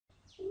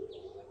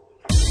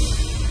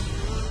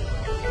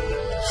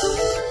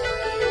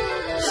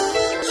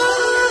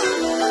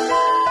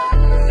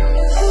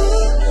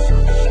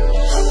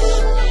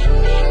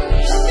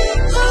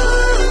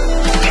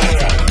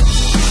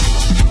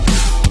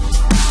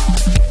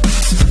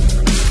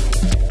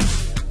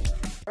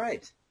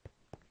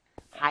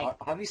Hi.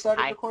 Have you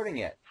started Hi. recording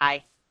yet?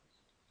 Hi.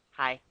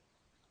 Hi.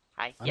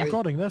 Hi. I'm Yeah.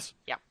 recording this.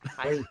 Yeah.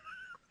 Hi.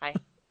 Hi.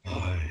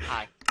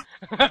 Hi.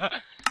 Hi.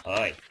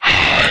 Hi.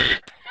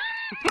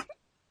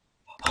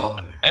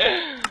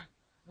 Hi.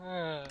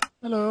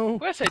 Hello.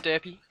 We're so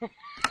derpy.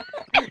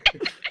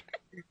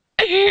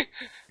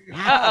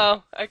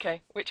 Ah, Uh-oh.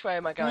 Okay. Which way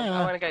am I going? I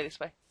Yeah. want to go this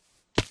way.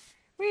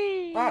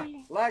 Whee! Ah,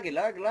 laggy,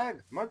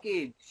 lag.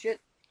 Monkey,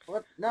 shit.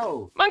 What?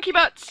 No. Monkey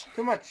butts!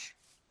 Too much.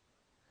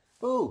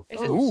 Ooh,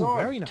 Is it ooh, Ooh,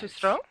 sword. very nice. Too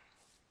strong?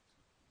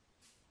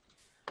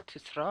 Too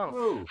strong.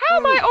 Ooh, How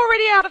am I ooh.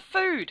 already out of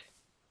food?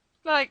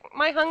 Like,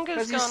 my hunger's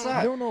 'Cause you gone. suck.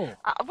 I don't know.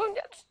 Well,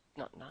 that's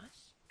not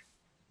nice.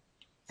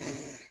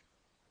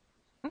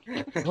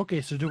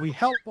 Okay, so do we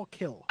help or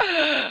kill?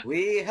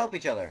 We help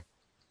each other.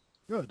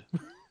 Good.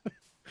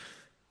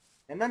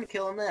 And then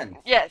kill him then.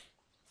 Yes.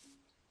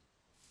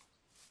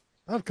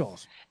 Of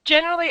course.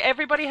 Generally,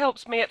 everybody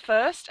helps me at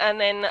first, and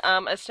then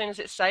as soon as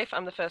it's safe,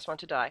 I'm the first one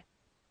to die.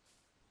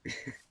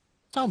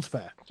 Sounds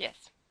fair.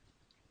 Yes.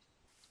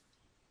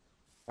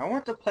 I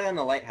want to play on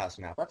the lighthouse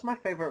map. That's my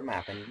favorite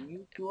map, and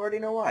you already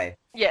know why.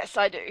 Yes,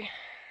 I do.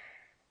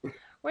 It's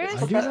Where's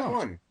the do best not.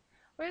 one.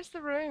 Where's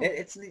the room?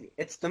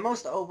 It's the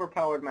most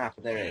overpowered map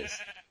there is.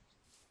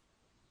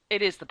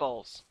 It is the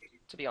balls,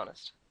 to be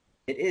honest.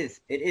 It is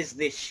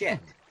the shit.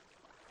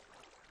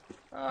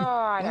 Oh,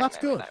 I don't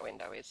that's know where good. that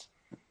window is.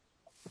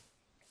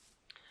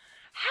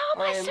 How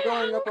am I I am so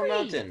going up a hungry?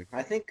 mountain.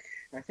 I think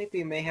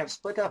we may have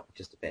split up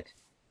just a bit.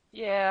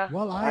 Yeah.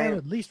 Well, I am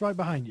at least right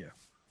behind you.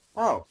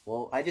 Oh,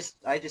 well, I just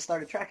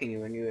started tracking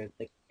you and you were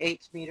like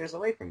 8 meters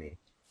away from me.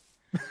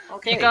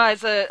 Okay. You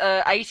guys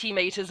are 80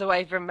 meters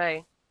away from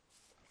me.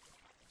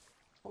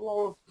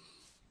 Hello.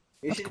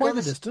 You That's should quite go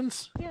a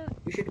distance. Yeah.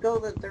 You should go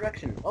the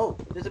direction. Oh,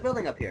 there's a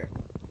building up here.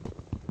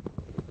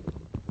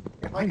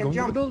 If I I'm can going to the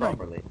jump building.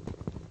 properly.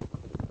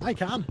 I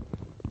can.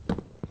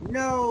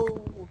 No.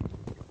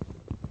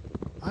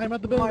 I'm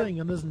at the building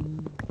and there's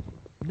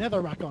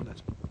netherrack on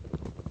it.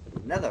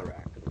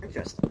 Netherrack.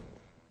 Interesting.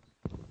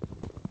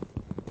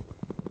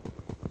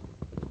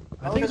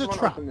 I think it's a just wanna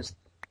trap. open this.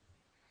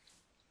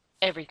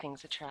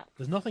 Everything's a trap.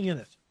 There's nothing in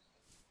it.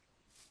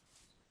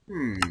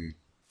 Hmm.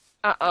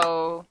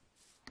 Uh-oh.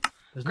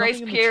 There's Grace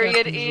nothing in the period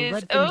chest and there's a is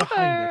red thing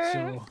behind it,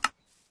 over.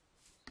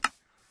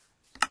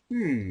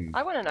 so...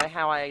 I want to know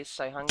how I is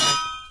so hungry.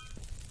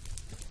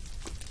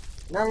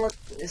 Now look,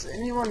 is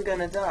anyone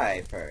gonna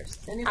die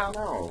first? Anyone? Ow.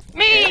 No.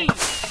 Me!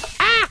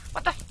 Ah!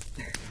 What the?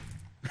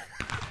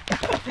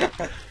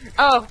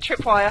 Oh,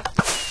 tripwire.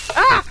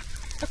 Ah!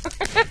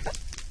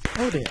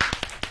 Oh dear.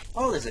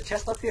 Oh, there's a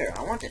chest up here.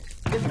 I want it.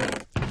 Give me.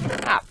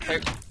 Ah,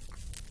 poop.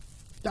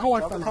 Oh, I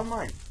It'll fell become off.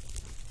 mine.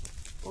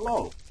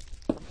 Hello.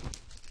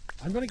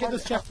 I'm going to get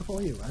this chest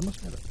before you. I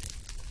must get it.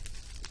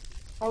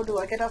 How do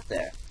I get up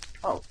there?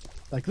 Oh,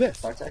 Like this.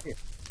 starts out here.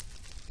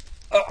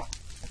 Oh,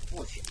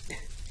 bullshit.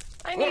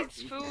 I need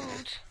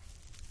food.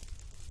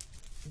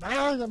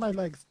 Ah, my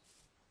legs.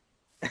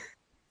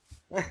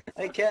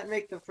 I can't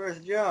make the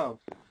first jump.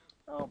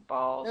 Oh,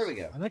 balls. There we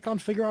go. And I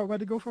can't figure out where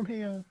to go from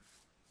here.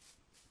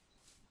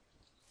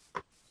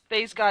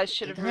 These guys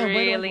should have Where do I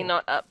really go?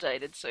 not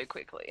updated so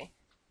quickly.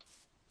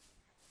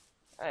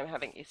 I'm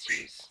having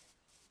issues.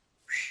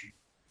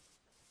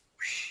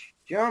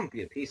 Jump,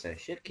 you piece of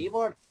shit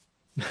keyboard.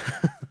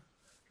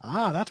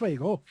 Ah, that's where you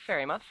go,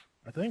 Fairy muff.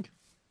 I think.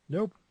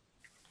 Nope.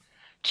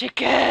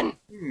 Chicken!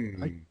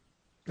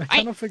 I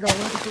cannot figure out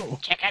where to go.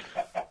 Chicken!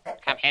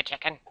 Come here,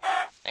 chicken.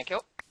 Thank you.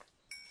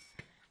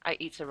 I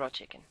eat a raw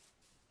chicken.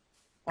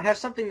 I have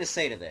something to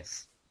say to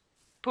this.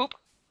 Poop.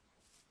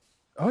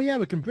 Oh yeah,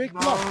 we can break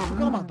blocks.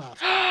 Forgot about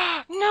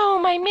that. No,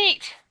 my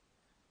meat!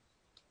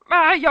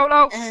 Ah,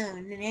 YOLO!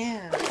 Oh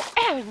no.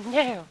 Oh,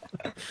 no.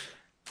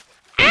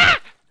 Ah!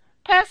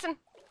 Person!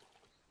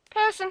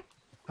 Person!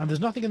 And there's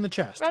nothing in the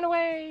chest. Run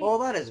away! Well,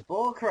 that is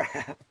bull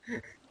crap.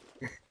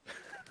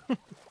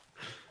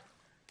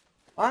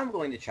 I'm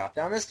going to chop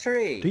down this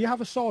tree. Do you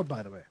have a sword,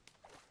 by the way?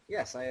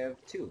 Yes, I have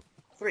 2.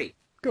 3.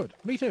 Good.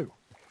 Me too.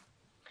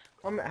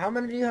 How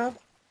many do you have?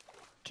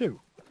 2.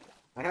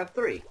 I have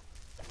 3.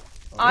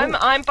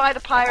 I'm by the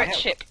pirate have-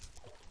 ship,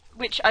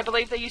 which I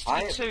believe there used to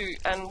be I- 2,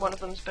 and one of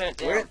them's burnt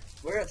down.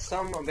 We're at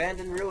some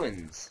abandoned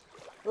ruins.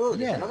 Ooh, there's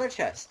Yeah. another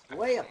chest.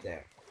 Way up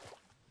there.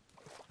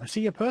 I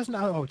see a person.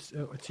 Oh, it's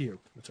you.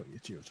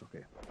 It's you. It's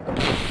okay.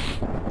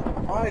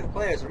 5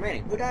 players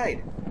remaining. Who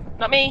died?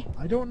 Not me,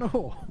 I don't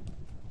know.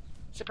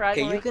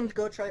 surprisingly. Okay, you can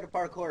go try to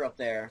parkour up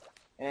there,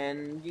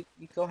 and you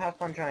go have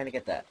fun trying to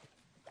get that.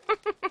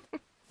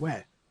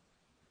 Where?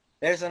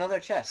 There's another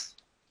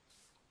chest.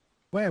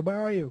 Where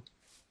are you?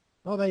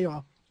 Oh, there you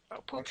are. Oh,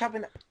 I'm poop.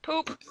 chopping.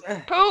 Poop!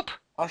 Poop!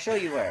 I'll show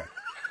you where.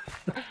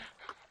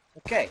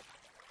 Okay.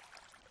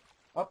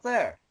 Up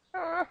there.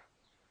 Mm.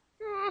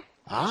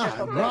 Ah,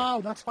 up there.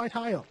 wow, that's quite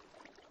high up.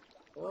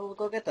 We'll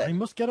go get I that.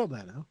 must get up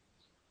there now.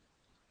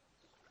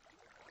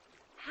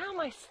 How am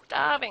I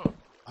starving?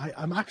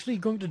 I'm actually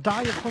going to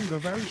die of hunger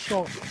very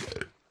shortly.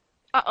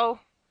 Uh-oh.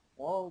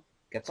 Well,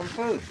 get some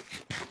food.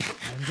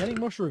 I'm getting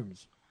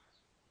mushrooms.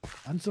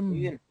 And some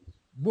You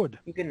wood.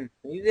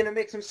 You're gonna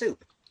make some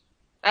soup.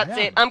 That's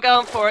I it. am. I'm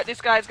going for it.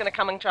 This guy's going to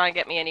come and try and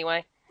get me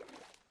anyway.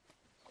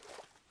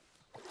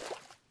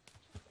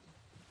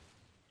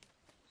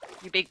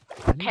 You big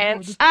I need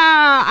pants. wood.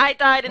 Ah, I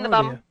died in the Oh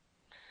bum. dear.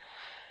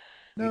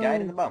 You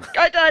died in the No. bum.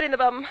 I died in the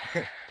bum.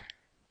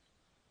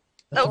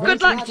 That's Oh, a very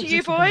good luck smart to and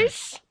you, sexy guy.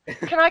 boys.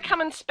 Can I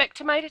come and spectate?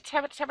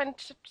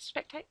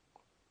 Spectate?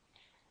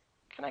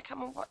 Can I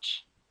come and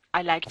watch?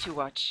 I like to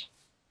watch.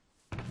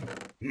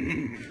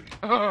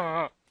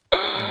 Oh,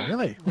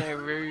 really? No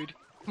rude.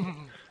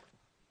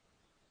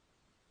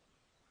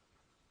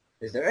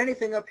 Is there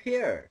anything up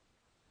here?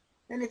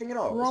 Anything at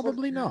all?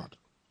 Probably not.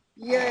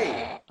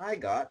 Yay! I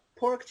got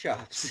pork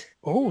chops.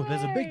 Oh,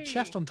 there's a big Yay.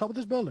 chest on top of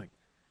this building.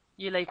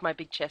 You leave my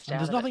big chest And out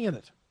there's of it. nothing in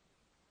it.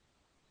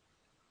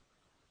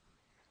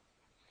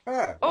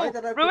 Why Oh,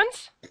 did I put...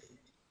 ruins?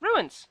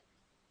 Ruins.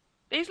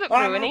 These look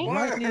I'm ruiny. on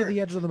Right near fire!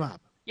 the edge of the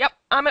map. Yep,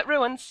 I'm at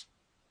ruins.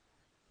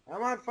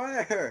 I'm on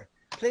fire!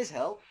 Please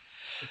help.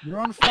 You're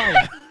on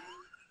fire.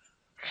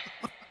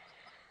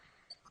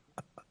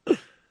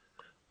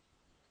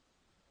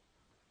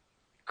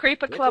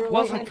 Creeper Club Literally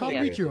Well, I wasn't can't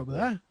here. reach you over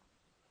there.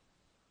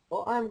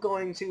 Well, I'm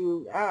going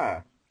to,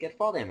 get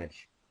fall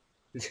damage.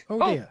 Oh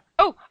Oh, dear.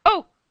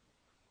 oh!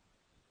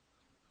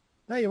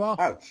 There you are.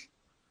 Ouch.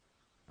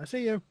 I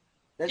see you.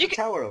 There's You a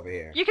tower over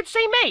here. You can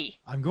see me.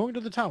 I'm going to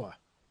the tower.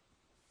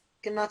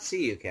 Cannot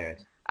see you,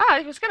 Carrot. Ah,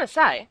 I was going to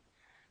say.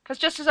 Because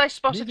just as I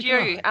spotted Neither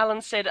you, can I.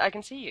 Alan said I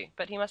can see you.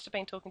 But he must have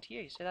been talking to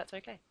you, so that's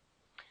okay.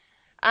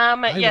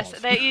 I Yes,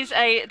 was. there is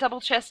a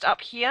double chest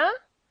up here.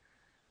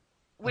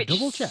 Which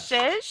double chest?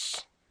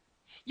 says...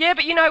 Yeah,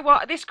 but you know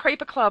what? This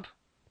Creeper Club...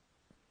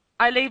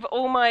 I leave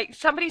all my...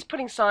 Somebody's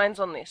putting signs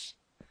on this.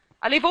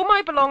 I leave all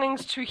my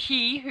belongings to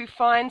he who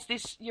finds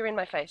this... You're in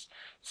my face.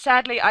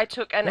 Sadly, I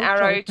took an Don't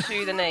arrow try.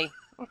 to the knee.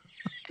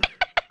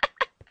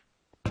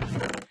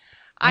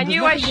 I there's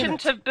knew I nothing in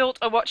shouldn't it. have built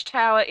a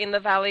watchtower in the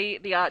valley.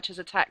 The archers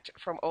attacked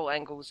from all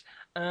angles.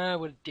 Ah,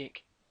 what a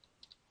dick.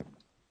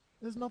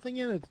 There's nothing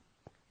in it.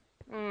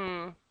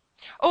 Hmm.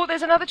 Oh,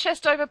 there's another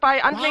chest over by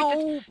underneath the...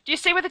 Wow. Do you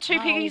see where the two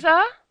Wow. piggies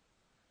are?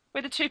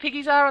 Where the two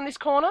piggies are on this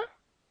corner?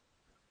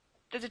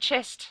 There's a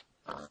chest.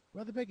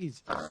 Where are the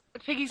piggies? The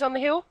piggies on the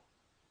hill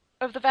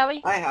of the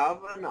valley? I have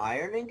an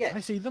iron ingot. I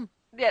see them.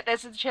 Yeah,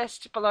 there's a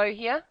chest below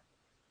here.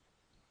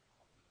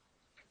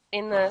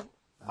 In the...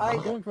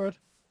 I'm going for it.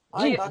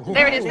 I Gee, got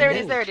there it is, an there iron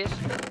it is, there it is.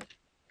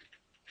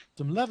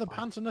 Some leather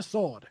pants and a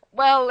sword.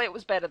 Well, it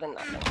was better than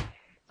nothing.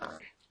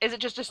 Is it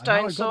just a And now stone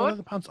I've got the sword?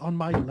 leather pants on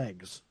my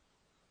legs.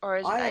 Or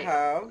is it I a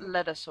have...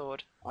 leather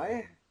sword?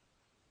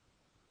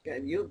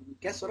 Can you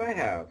guess what I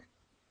have?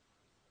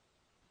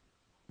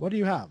 What do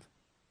you have?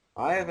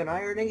 I have an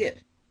iron ingot.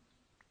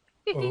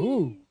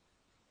 Oh.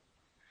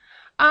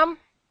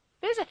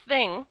 There's a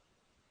thing.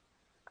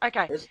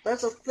 Okay,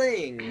 That's a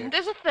thing.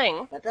 there's a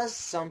thing. That does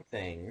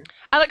something.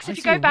 Alex, I if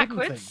you see a go wooden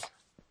backwards, thing.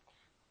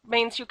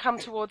 means you'll come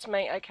towards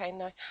me. Okay,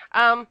 no.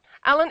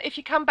 Alan, if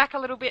you come back a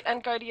little bit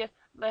and go to your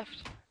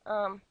left.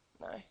 No.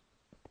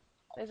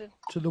 There's a...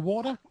 To the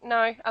water?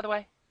 No, other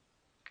way.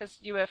 Because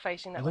you were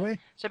facing that Other way?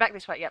 So back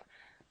this way, yep.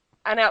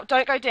 And now,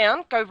 don't go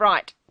down, go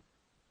right.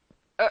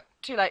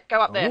 Too late, go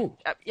up there. Oh.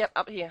 Yep,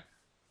 up here.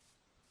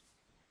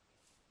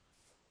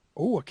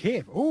 Oh, a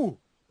cave. Oh.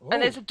 Oh.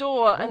 And there's a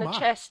door and a my.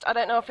 chest. I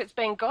don't know if it's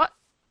been got,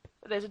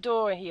 but there's a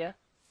door here.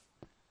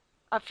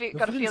 I've The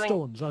got a feeling,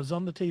 Flintstones. I was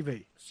on the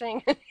TV.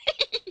 seeing,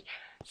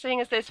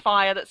 seeing as there's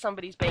fire, that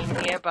somebody's been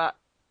here, but...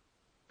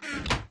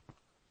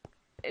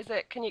 Is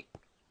there... Can you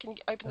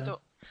open the door?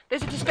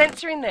 There's a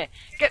dispenser in there.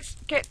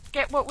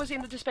 Get what was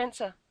in the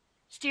dispenser.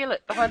 Steal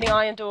it behind the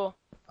iron door.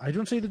 I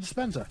don't see the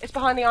dispenser. It's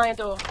behind the iron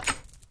door.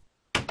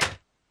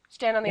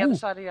 Stand on the other Ooh.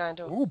 side of the iron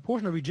door. Oh,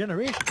 potion of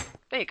regeneration.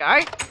 There you go.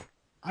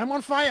 I'm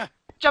on fire.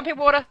 Jump in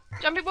water.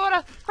 Jump in water.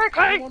 I'm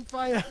Quickly. on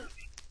fire.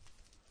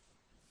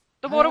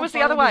 The I'm water on was the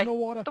fire, other there's way. no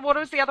water. The water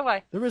was the other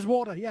way. There is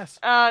water, yes. It's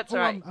Oh,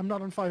 alright. I'm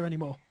not on fire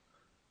anymore.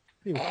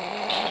 Phew.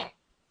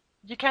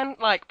 You can,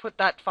 like, put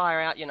that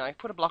fire out, you know.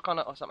 Put a block on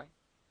it or something.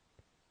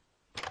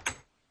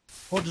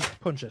 Or just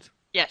punch it.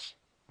 Yes.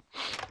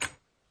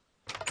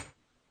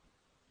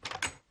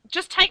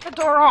 Just take the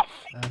door off.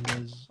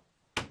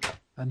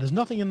 And there's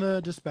nothing in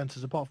the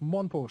dispensers apart from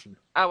one potion,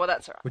 Oh, well,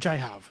 that's alright. which I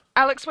have.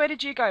 Alex, where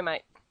did you go,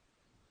 mate?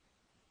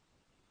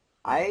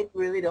 I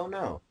really don't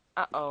know.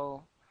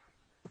 Uh-oh.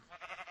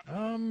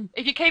 Um,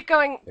 If you keep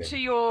going to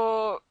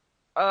your...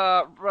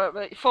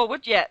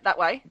 forward, yeah, that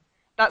way.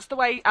 That's the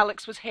way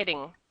Alex was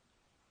heading.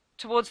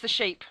 Towards the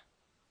sheep.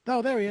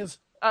 oh, there he is.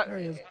 There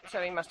he is.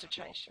 So he must have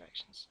changed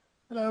directions.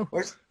 Hello.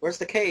 Where's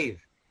the cave?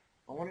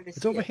 I wanted to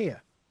It's see over it.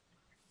 here.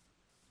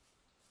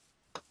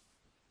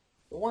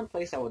 The one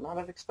place I would not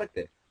have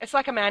expected. It's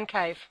like a man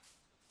cave.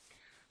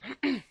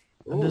 And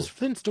Ooh, there's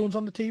Flintstones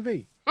on the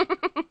TV.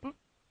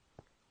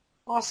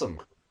 awesome.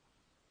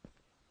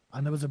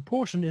 And there was a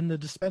potion in the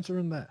dispenser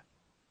in there.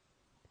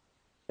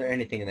 Is there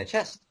anything in the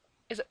chest?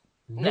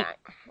 No.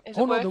 Is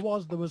Oh it no,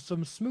 worth... there was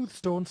some smooth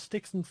stone,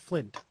 sticks, and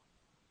flint.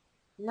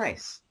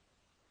 Nice.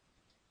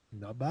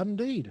 Not bad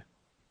indeed.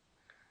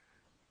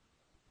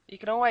 You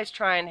can always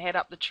try and head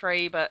up the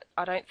tree, but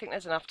I don't think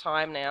there's enough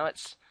time now.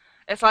 It's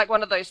It's like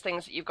one of those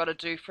things that you've got to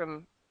do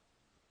from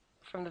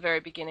the very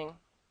beginning.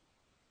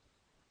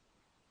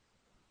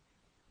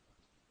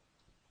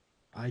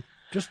 I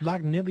just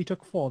like nearly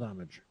took 4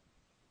 damage.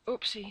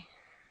 Oopsie.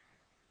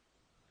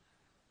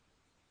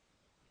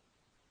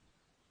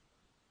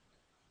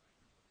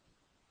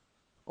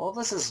 Well,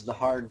 this is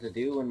hard to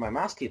do when my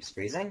mouse keeps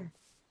freezing.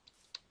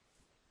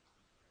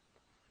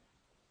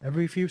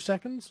 Every few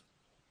seconds,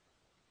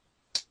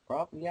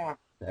 Probably, yeah.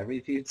 Every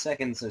few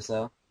seconds or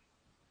so.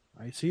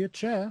 I see a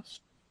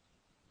chest.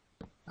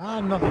 Ah,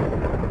 nothing.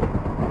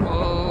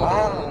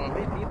 Wow, Oh.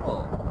 3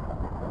 people.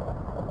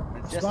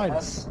 It's just Spider.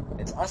 us.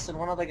 It's us and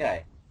one other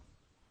guy.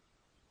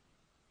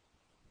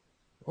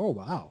 Oh,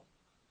 wow.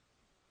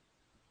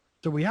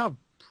 So we have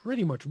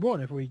pretty much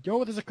won if we...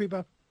 Oh, there's a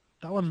creeper.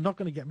 That one's not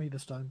going to get me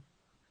this time.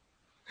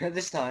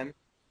 This time.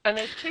 And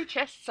there's 2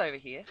 chests over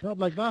here. Not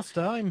like last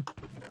time.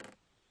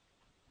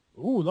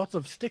 Ooh, lots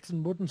of sticks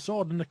and wooden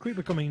sword and a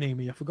creeper coming near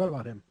me. I forgot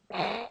about him.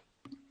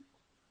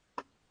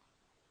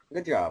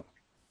 Good job.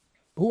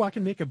 Ooh, I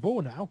can make a bow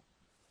now.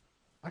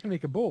 I can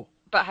make a bow.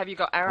 But have you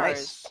got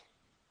arrows?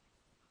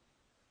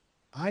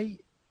 Nice.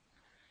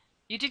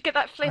 You did get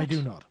that flint. I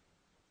do not.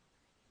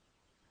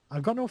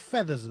 I've got no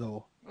feathers,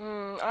 though.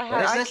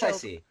 What is this I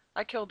see?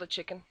 I killed the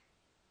chicken.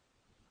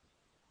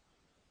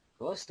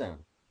 Glowstone.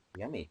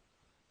 Yummy.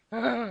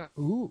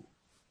 Ooh.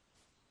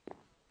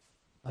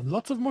 And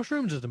lots of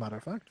mushrooms, as a matter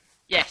of fact.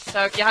 Yes,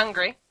 so if you're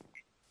hungry.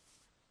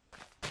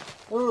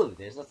 Ooh,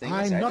 there's a thing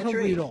I'm inside not the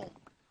hungry tree. at all.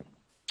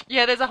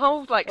 Yeah, there's a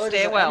whole, like, Oh, there's an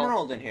stairwell.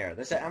 emerald in here.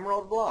 There's an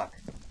emerald block.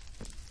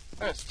 I'm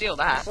gonna steal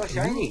that. It's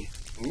so shiny.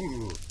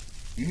 Ooh.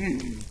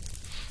 Mm.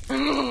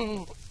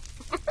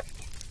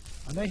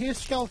 And I hear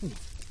skeletons.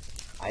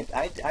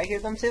 I hear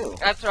them too.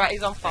 That's right,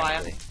 he's on fire.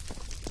 Actually.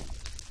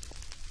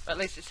 At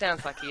least it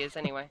sounds like he is,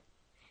 anyway.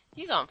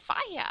 He's on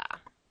fire.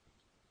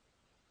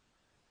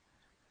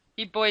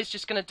 You boys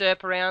just gonna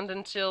derp around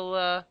until,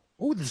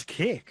 Oh, there's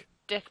cake.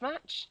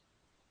 deathmatch?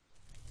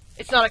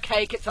 It's not a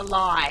cake, it's a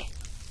lie.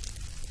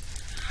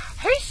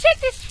 Who set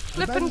this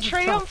flippin' there's a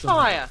tree on trap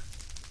somewhere. fire?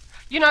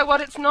 You know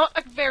what, it's not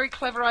a very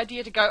clever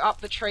idea to go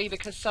up the tree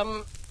because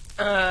some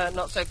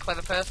not so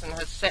clever person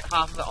has set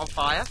half of it on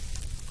fire.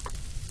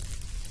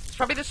 It's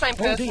probably the same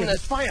Oh person dear, that...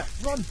 there's fire!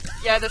 Run!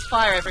 Yeah, there's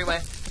fire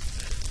everywhere.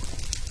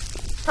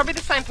 It's probably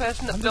the same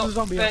person that And there's a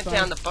zombie burnt outside.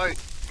 down the boat.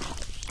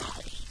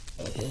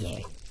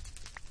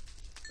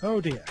 Oh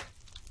dear.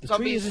 The tree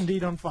Zombies. is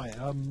indeed on fire.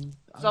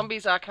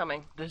 Zombies are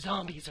coming. The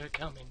zombies are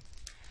coming.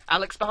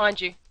 Alex,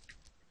 behind you.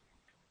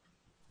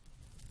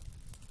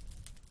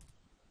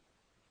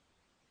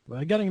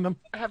 We're getting them.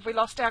 Have we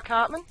lost our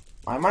Cartman?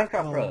 My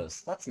Minecraft Oh.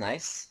 rose. That's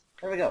nice.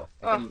 There we go.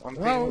 I'm free to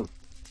Well- move.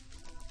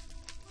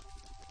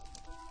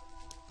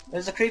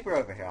 There's a creeper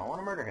over here. I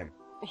want to murder him.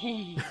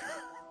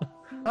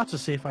 That's a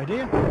safe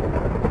idea.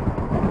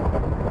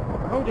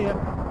 Oh dear.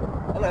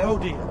 Hello. Oh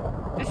dear.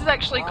 This is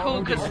actually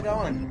cool How's because it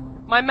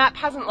going? my map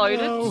hasn't loaded,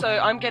 Hello. so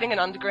I'm getting an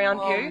underground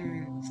view.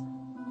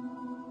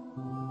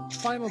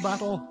 Final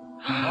battle.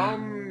 How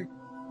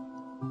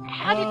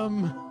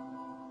did...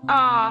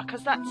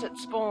 because that's at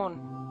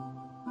spawn.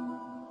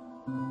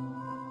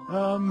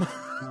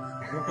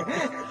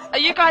 Are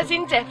you guys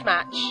in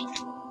deathmatch?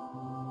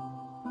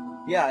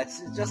 Yeah,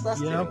 it's just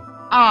us Yep. two.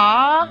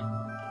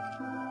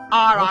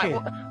 Alright, Okay,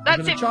 well, I'm that's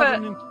gonna it charge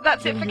for in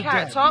that's it until for you're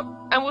Carrot dead. Top,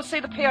 and we'll see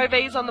the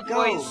POVs on the Go.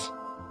 boys'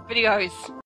 videos.